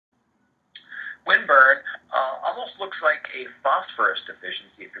Windburn almost looks like a phosphorus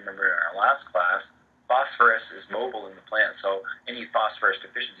deficiency. If you remember in our last class, phosphorus is mobile in the plant, so any phosphorus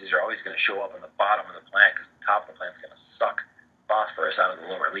deficiencies are always going to show up on the bottom of the plant because the top of the plant is going to suck phosphorus out of the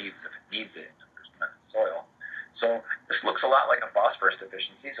lower leaves if it needs it if there's not soil. So this looks a lot like a phosphorus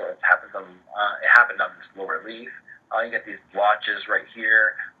deficiency. So it happened on this lower leaf. You get these blotches right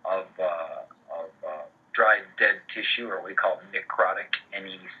here of dried dead tissue, or what we call necrotic,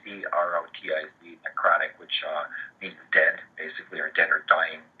 necrotic, necrotic, which means dead, basically, or dead or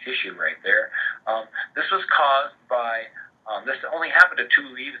dying tissue right there. This was caused by, this only happened to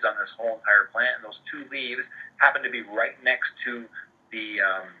 2 leaves on this whole entire plant, and those 2 leaves happened to be right next to the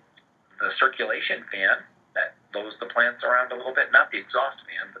circulation fan that blows the plants around a little bit, not the exhaust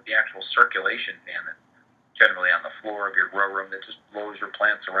fan, but the actual circulation fan that's generally on the floor of your grow room that just blows your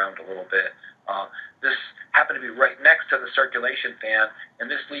plants around a little bit. This happened to be right next to the circulation fan, and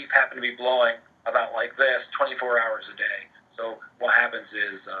this leaf happened to be blowing about like this 24 hours a day. So what happens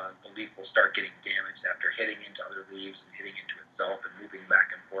is the leaf will start getting damaged after hitting into other leaves and hitting into itself and moving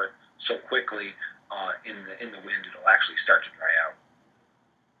back and forth so quickly in the wind, it'll actually start to dry out.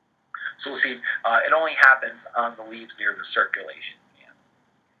 So we'll see, it only happens on the leaves near the circulation fan.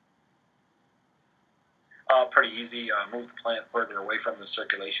 Pretty easy. Move the plant further away from the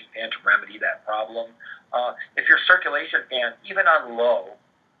circulation fan to remedy that problem. If your circulation fan, even on low,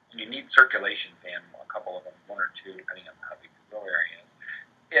 and you need circulation fan, a couple of them, 1 or 2, depending on how big your grow area is.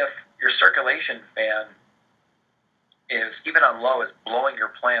 If your circulation fan is, even on low, is blowing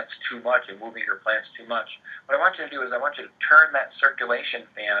your plants too much and moving your plants too much, what I want you to do is I want you to turn that circulation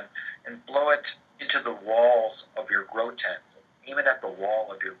fan and blow it into the walls of your grow tent. Aim it at the wall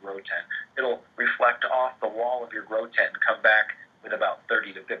of your grow tent. It'll reflect off the wall of your grow tent and come back with about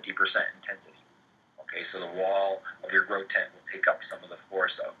 30 to 50% intensity. Okay, so the wall of your grow tent will take up some of the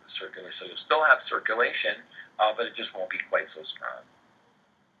force of the circulation. So you'll still have circulation, but it just won't be quite so strong.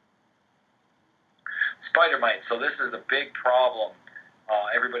 Spider mites. So this is a big problem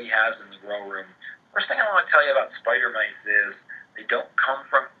everybody has in the grow room. First thing I want to tell you about spider mites is they don't come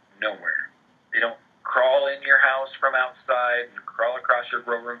from nowhere. They don't crawl in your house from outside and crawl across your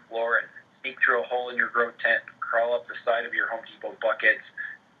grow room floor and sneak through a hole in your grow tent, crawl up the side of your Home Depot buckets,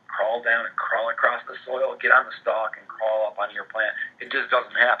 crawl down and crawl across the soil, get on the stalk and crawl up on your plant. It just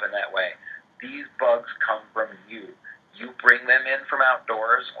doesn't happen that way. These bugs come from you. You bring them in from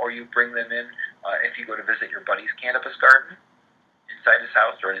outdoors, or you bring them in if you go to visit your buddy's cannabis garden inside his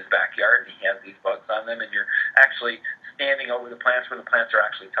house or in his backyard, and he has these bugs on them, and you're actually standing over the plants where the plants are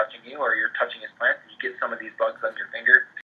actually touching you, or you're touching his plants, and you get some of these bugs on your finger.